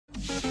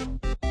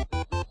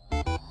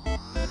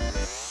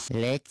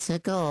Let's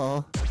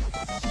go.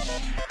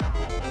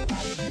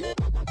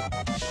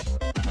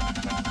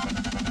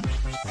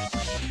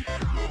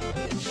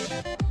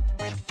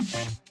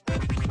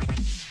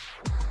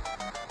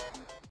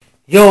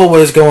 Yo,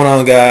 what is going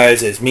on,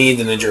 guys? It's me,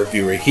 the Ninja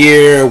Reviewer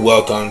here.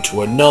 Welcome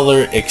to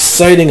another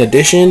exciting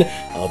edition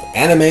of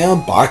anime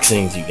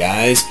unboxings, you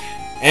guys.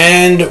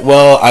 And,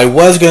 well, I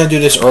was going to do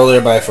this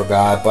earlier, but I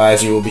forgot. But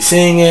as you will be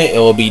seeing it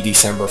will be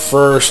December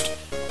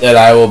 1st that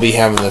I will be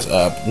having this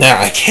up. Now,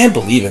 I can't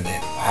believe it,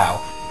 man.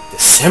 Wow.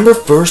 December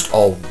 1st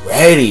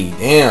already.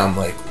 Damn,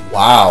 like,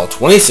 wow.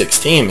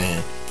 2016,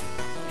 man.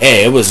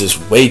 Hey, it was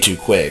just way too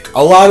quick.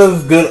 A lot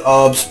of good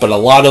ups, but a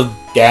lot of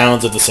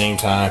downs at the same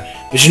time.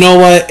 But you know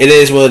what? It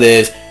is what it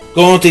is.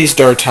 Going through these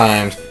dark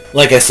times,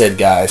 like I said,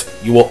 guys,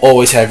 you will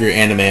always have your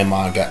anime and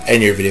manga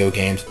and your video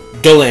games.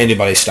 Don't let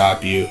anybody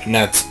stop you. And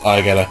that's all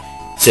I gotta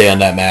say on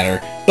that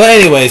matter. But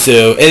anyway,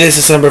 so it is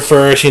December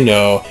 1st, you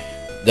know.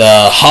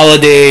 The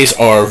holidays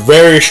are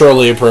very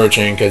shortly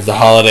approaching because the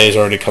holidays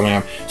are already coming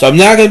up. So I'm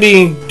not going to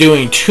be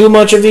doing too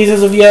much of these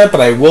as of yet, but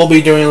I will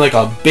be doing like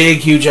a big,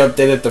 huge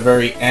update at the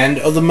very end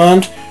of the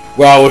month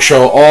where I will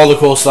show all the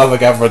cool stuff I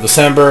got for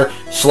December,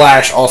 /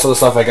 also the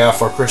stuff I got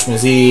for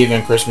Christmas Eve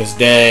and Christmas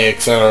Day,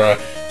 etc.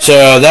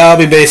 So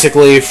that'll be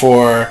basically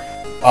for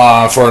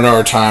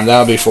another time.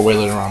 That'll be for way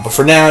later on. But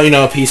for now, you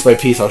know, piece by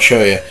piece, I'll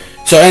show you.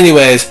 So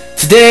anyways,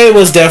 today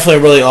was definitely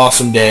a really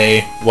awesome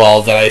day,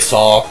 well, that I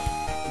saw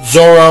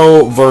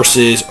Zoro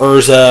versus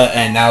Urza,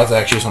 and that was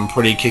actually some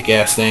pretty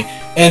kick-ass thing.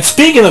 And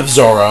speaking of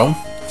Zoro,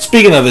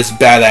 speaking of his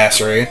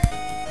badassery,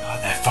 God,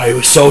 that fight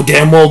was so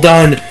damn well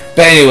done.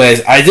 But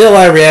anyways, I did a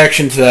live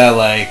reaction to that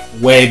like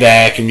way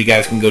back, and you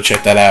guys can go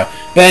check that out.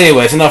 But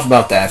anyways, enough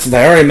about that. Since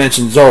I already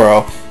mentioned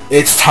Zoro,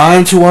 it's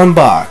time to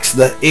unbox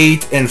the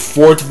 8th and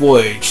 4th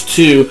Voyage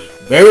to,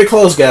 very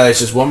close guys,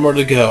 just one more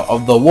to go,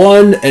 of the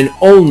one and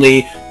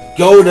only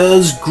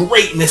Goda's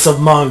greatness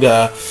of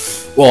manga.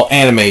 Well,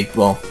 anime,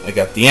 well, I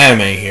got the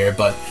anime here,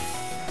 but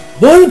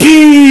One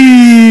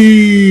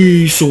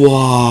Piece!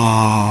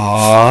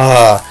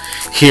 Wow.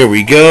 Here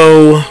we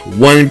go.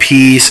 One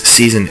Piece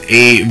Season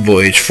 8,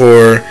 Voyage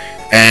 4.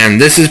 And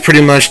this is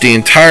pretty much the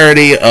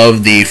entirety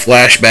of the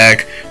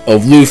flashback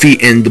of Luffy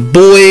and the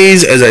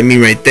boys, as I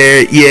mean right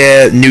there.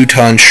 Yeah,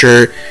 Newton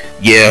shirt.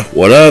 Yeah,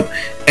 what up?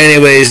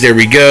 Anyways, there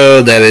we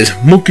go. That is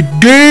Monkey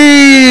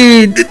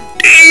Day! The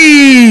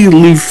day!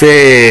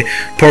 Luffy.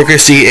 Porker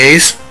C.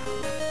 Ace.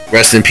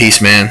 Rest in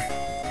peace, man.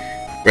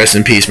 Rest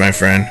in peace, my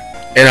friend.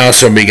 And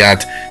also we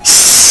got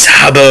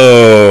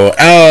Sabo.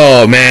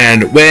 Oh,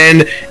 man.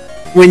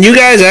 When you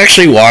guys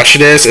actually watch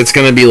this, it's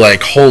going to be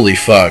like, holy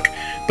fuck.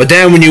 But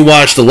then when you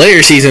watch the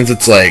later seasons,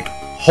 it's like,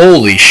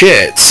 holy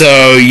shit.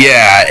 So,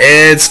 yeah,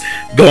 it's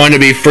going to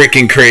be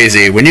freaking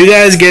crazy. When you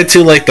guys get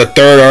to, like, the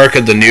 3rd arc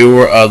of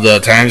the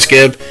time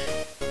skip,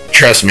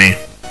 trust me.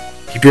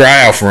 Keep your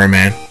eye out for him,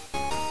 man.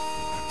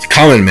 He's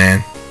coming,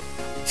 man.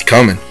 He's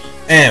coming.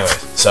 Anyway,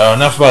 so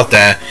enough about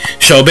that.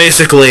 So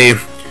basically,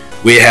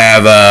 we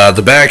have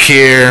the back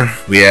here.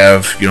 We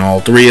have, you know, all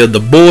 3 of the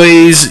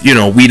boys. You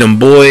know, we them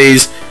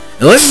boys.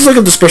 And let's just look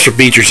at the special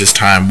features this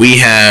time. We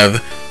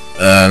have,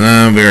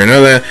 no, we already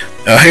know that.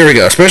 Here we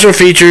go. Special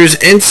features,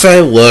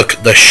 inside look,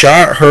 the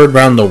shot heard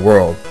around the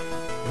world.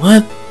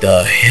 What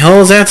the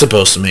hell is that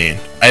supposed to mean?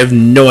 I have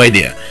no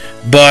idea.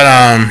 But,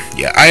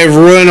 yeah, I have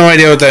really no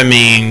idea what that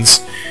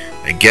means.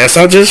 I guess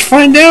I'll just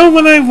find out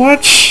when I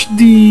watch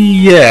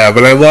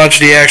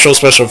the actual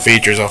special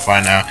features, I'll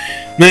find out.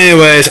 But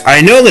anyways,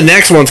 I know the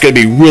next one's going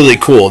to be really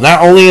cool.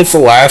 Not only it's the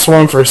last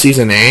one for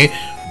Season 8,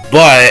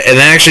 but it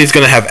actually is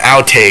going to have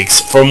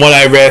outtakes. From what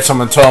I read,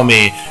 someone told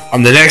me,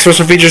 the next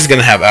special feature is going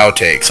to have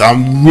outtakes. So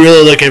I'm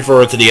really looking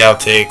forward to the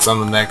outtakes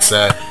on the next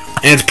set.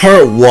 And it's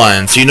part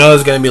 1, so you know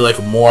there's going to be like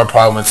more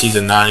probably when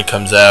Season 9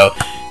 comes out.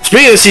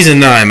 Speaking of Season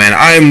 9, man,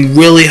 I am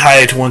really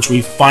hyped once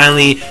we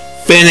finally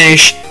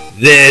finish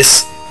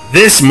this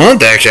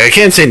month. Actually, I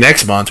can't say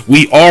next month.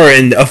 We are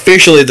in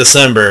officially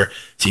December,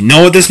 so you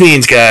know what this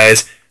means,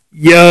 guys.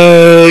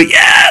 Yo,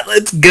 yeah,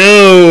 let's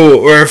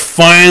go. We're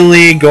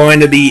finally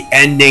going to be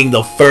ending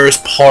the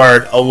first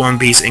part of One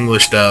Piece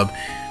English dub.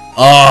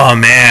 Oh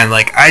man,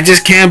 like I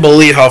just can't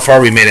believe how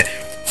far we made it.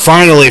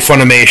 Finally,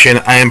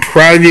 Funimation, I am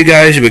proud of you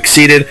guys. You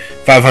exceeded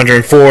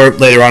 504.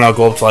 Later on, I'll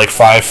go up to like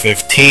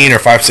 515 or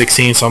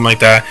 516, something like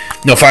that.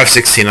 No,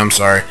 516, I'm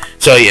sorry.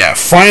 So yeah,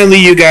 finally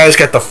you guys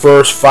got the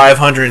first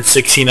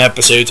 516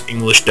 episodes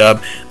English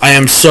dub. I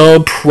am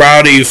so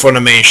proud of you,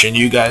 Funimation.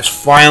 You guys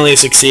finally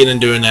succeeded in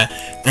doing that.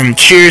 And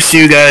cheers to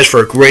you guys for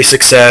a great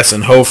success,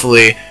 and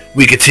hopefully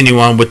we continue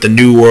on with the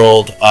New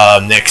World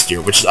next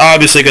year, which is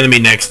obviously going to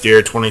be next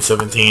year,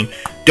 2017.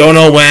 Don't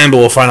know when, but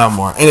we'll find out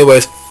more.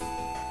 Anyways,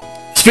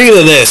 speaking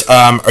of this,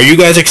 are you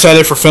guys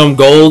excited for Film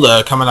Gold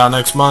coming out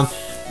next month?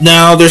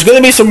 Now, there's going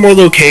to be some more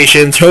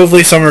locations.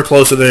 Hopefully some are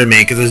closer than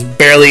me, because there's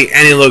barely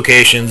any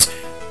locations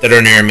that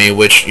are near me,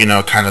 which, you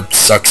know, kind of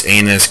sucks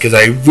anus, because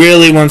I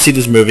really want to see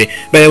this movie.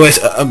 But anyways,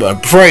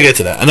 before I get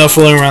to that, enough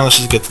fooling around, let's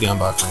just get to the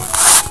unboxing.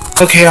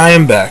 Okay, I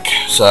am back.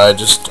 So I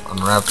just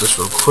unwrap this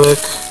real quick.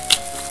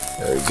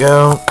 There we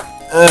go.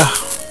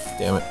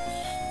 Damn it.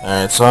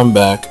 Alright, so I'm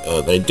back.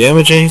 Did I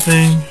damage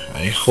anything?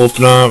 I hope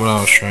not, but I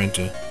was trying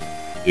to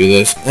do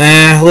this.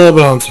 A little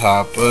bit on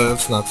top, but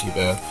it's not too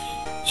bad.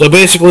 So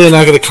basically, I'm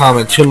not going to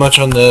comment too much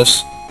on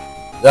this.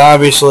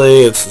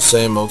 Obviously, it's the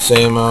same old,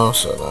 so I'm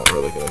not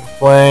really going to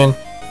complain.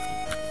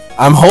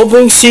 I'm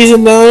hoping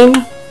Season 9.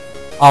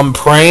 I'm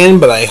praying,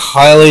 but I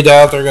highly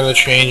doubt they're going to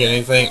change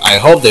anything. I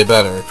hope they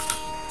better.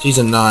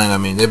 Season 9, I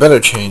mean, they better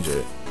change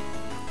it.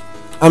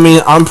 I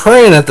mean, I'm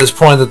praying at this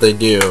point that they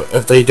do.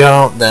 If they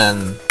don't,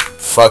 then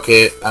fuck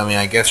it. I mean,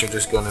 I guess you're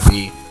just going to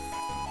be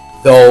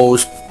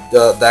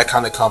that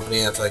kind of company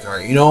that's like,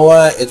 alright, you know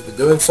what? It's been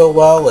doing so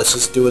well. Let's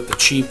just do it the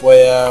cheap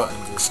way out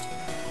and just,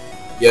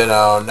 you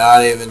know,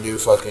 not even do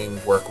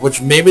fucking work.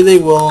 Which maybe they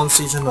will in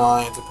Season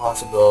 9. It's a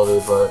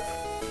possibility, but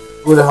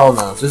who the hell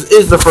knows? This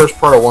is the first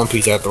part of One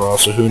Piece after all,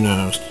 so who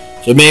knows?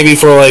 So maybe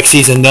for like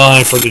Season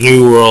 9 for the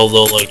New World,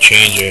 they'll like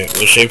change it,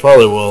 which they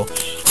probably will.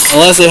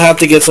 Unless they have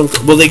to get some,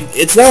 well,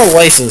 it's not a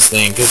license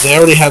thing, because they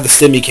already have the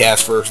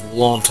Stimicast for a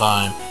long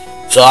time.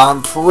 So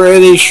I'm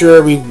pretty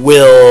sure we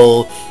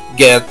will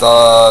get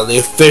the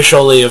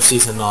official of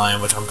Season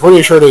 9, which I'm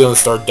pretty sure they're going to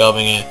start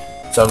dubbing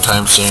it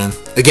sometime soon.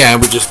 Again,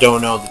 we just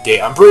don't know the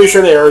date. I'm pretty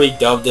sure they already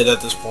dubbed it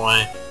at this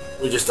point.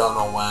 We just don't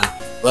know when.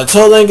 But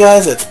until then,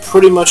 guys, that's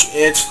pretty much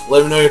it.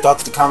 Let me know your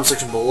thoughts in the comment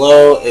section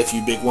below. If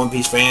you big One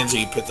Piece fans,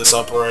 you picked this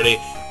up already.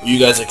 Are you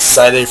guys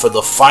excited for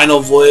the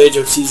final voyage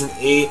of Season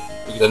 8?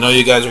 Because I know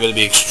you guys are going to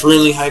be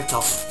extremely hyped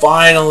to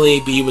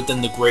finally be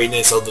within the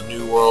greatness of the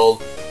New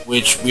World,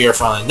 which we are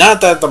finally.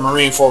 Not that the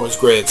Marineford was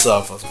great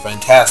itself. It was a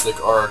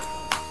fantastic arc.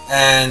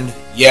 And,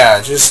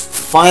 yeah, just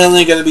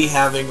finally going to be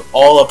having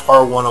all of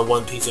Part 1 of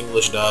One Piece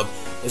English dub.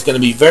 It's going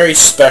to be very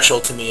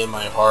special to me in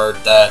my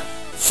heart that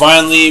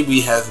finally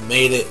we have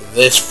made it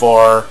this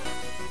far.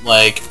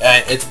 Like,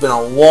 it's been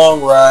a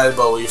long ride,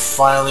 but we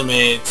finally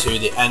made it to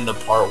the end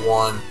of Part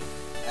 1.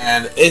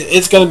 And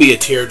it's going to be a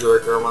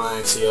tearjerker when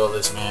I see all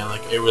this, man.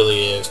 Like, it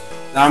really is.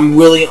 And I'm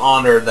really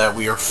honored that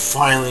we are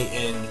finally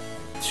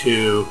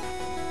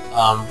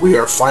we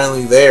are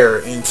finally there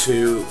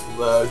into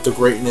the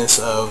greatness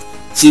of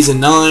Season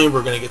 9.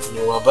 We're going to get to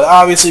New World. But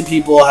obviously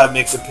people have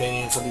mixed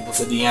opinions. Some people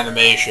said the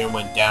animation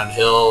went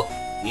downhill.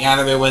 The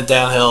anime went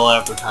downhill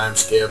after time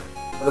skip.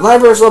 But in my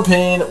personal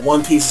opinion,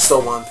 One Piece is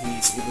still One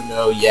Piece, even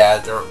though, yeah,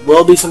 there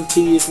will be some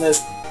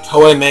tediousness.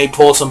 Toei may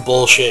pull some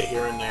bullshit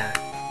here and there.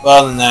 But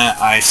other than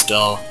that, I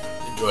still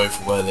enjoy it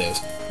for what it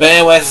is. But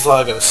anyways, that's all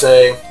I gotta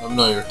say. Let me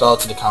know your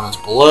thoughts in the comments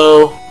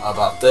below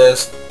about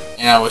this.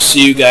 And I will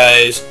see you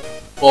guys,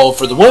 well,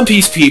 for the One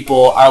Piece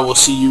people, I will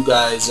see you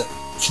guys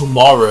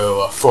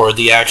tomorrow for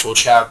the actual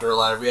chapter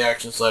live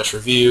reaction /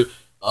 review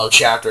of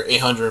chapter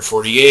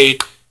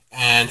 848.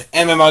 And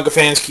anime manga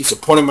fans, keep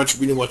supporting what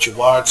you're reading, what you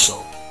watch.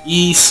 So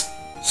peace,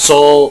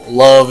 soul,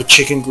 love,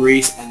 chicken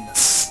grease, and the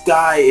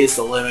sky is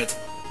the limit.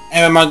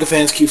 Anime manga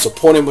fans, keep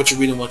supporting what you're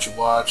reading, what you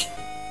watch.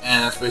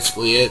 And that's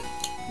basically it.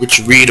 What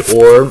you read,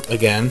 or,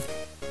 again,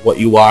 what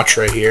you watch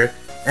right here.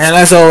 And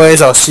as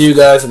always, I'll see you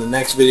guys in the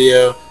next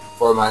video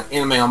for my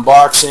anime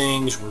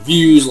unboxings,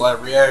 reviews,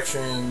 live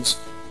reactions,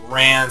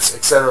 rants,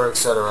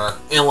 etc.,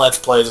 and Let's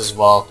Plays as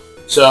well.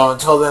 So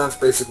until then, that's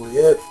basically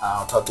it.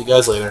 I'll talk to you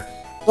guys later.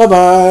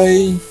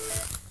 Bye-bye!